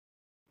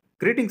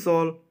Greetings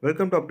all,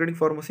 welcome to Upgrading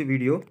Pharmacy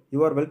video.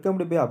 You are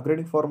welcomed by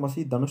Upgrading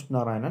Pharmacy Dhanush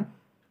Narayanan.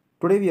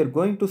 Today we are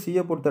going to see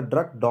about the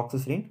drug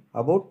doxycycline,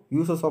 about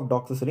uses of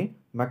doxycycline,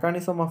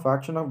 mechanism of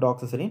action of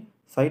doxycycline,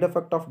 side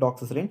effect of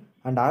doxycycline,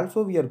 and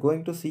also we are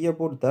going to see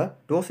about the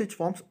dosage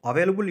forms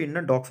available in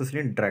a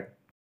doxycycline drug.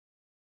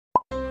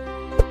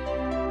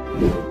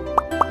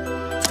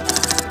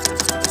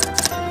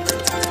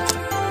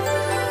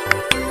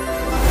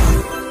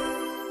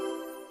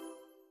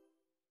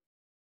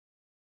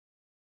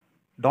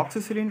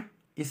 Doxycycline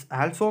is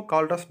also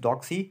called as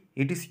doxy.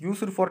 It is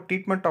used for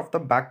treatment of the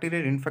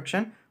bacterial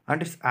infection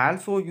and is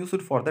also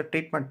used for the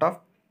treatment of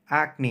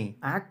acne.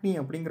 Acne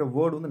அப்படிங்கிற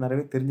word வந்து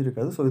நிறையவே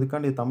தெரிஞ்சிருக்காது. So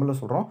இதுக்காண்டி தமிழில்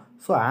சொல்கிறோம்.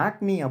 So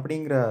acne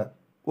அப்படிங்கிற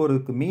ஒரு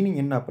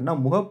meaning என்ன அப்படின்னா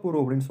முகப்பொரு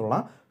அப்படின்னு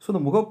சொல்லலாம். ஸோ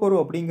இந்த முகப்பொரு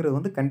அப்படிங்கிறது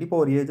வந்து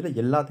கண்டிப்பாக ஒரு ஏஜில்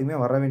எல்லாத்தையுமே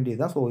வர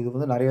வேண்டியது தான். ஸோ இது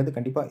வந்து நிறைய வந்து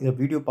கண்டிப்பாக இதை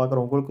வீடியோ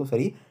பார்க்குற உங்களுக்கும்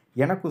சரி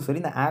எனக்கும் சரி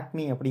இந்த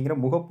acne அப்படிங்கிற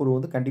முகப்பொரு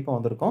வந்து கண்டிப்பாக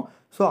வந்திருக்கும்.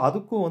 ஸோ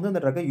அதுக்கும் வந்து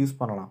அந்த ட்ரக்கை யூஸ்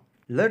பண்ணலாம்.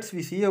 Let's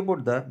we see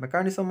about the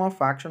mechanism of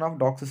action of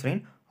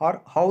doxycycline or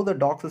how the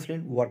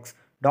doxycycline works.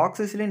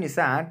 Doxycycline is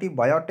an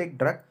antibiotic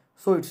drug,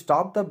 so it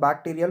stops the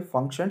bacterial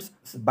functions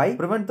by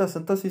prevent the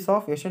synthesis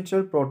of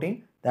essential protein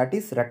that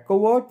is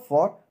required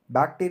for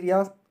bacteria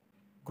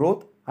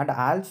growth and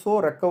also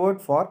required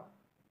for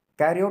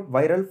carry out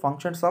viral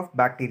functions of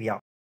bacteria.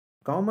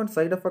 Common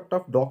side effect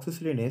of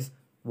doxycycline is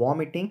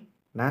vomiting,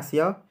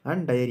 nausea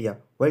and diarrhea.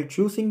 While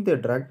choosing the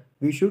drug,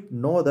 we should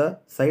know the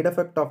side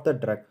effect of the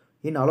drug.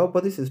 In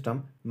allopathy system,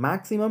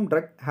 maximum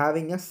drug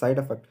having a side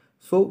effect.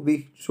 So we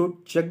should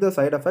check the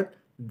side effect,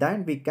 then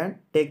we can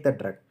take the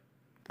drug.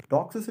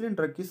 Doxycycline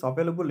drug is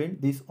available in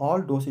these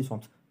all dosage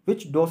forms.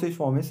 Which dosage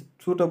form is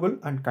suitable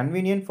and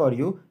convenient for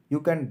you,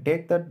 you can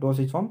take that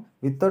dosage form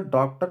with the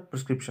doctor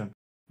prescription.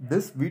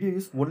 This video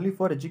is only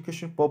for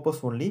education purpose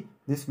only.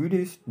 This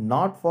video is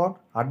not for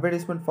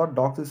advertisement for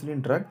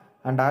doxycycline drug,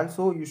 and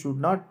also you should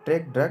not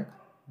take drug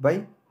by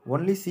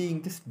only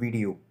seeing this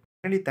video.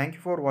 Finally, thank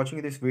you for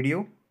watching this video.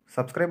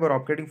 Subscribe our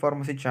Upgrading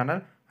Pharmacy channel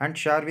and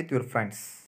share with your friends.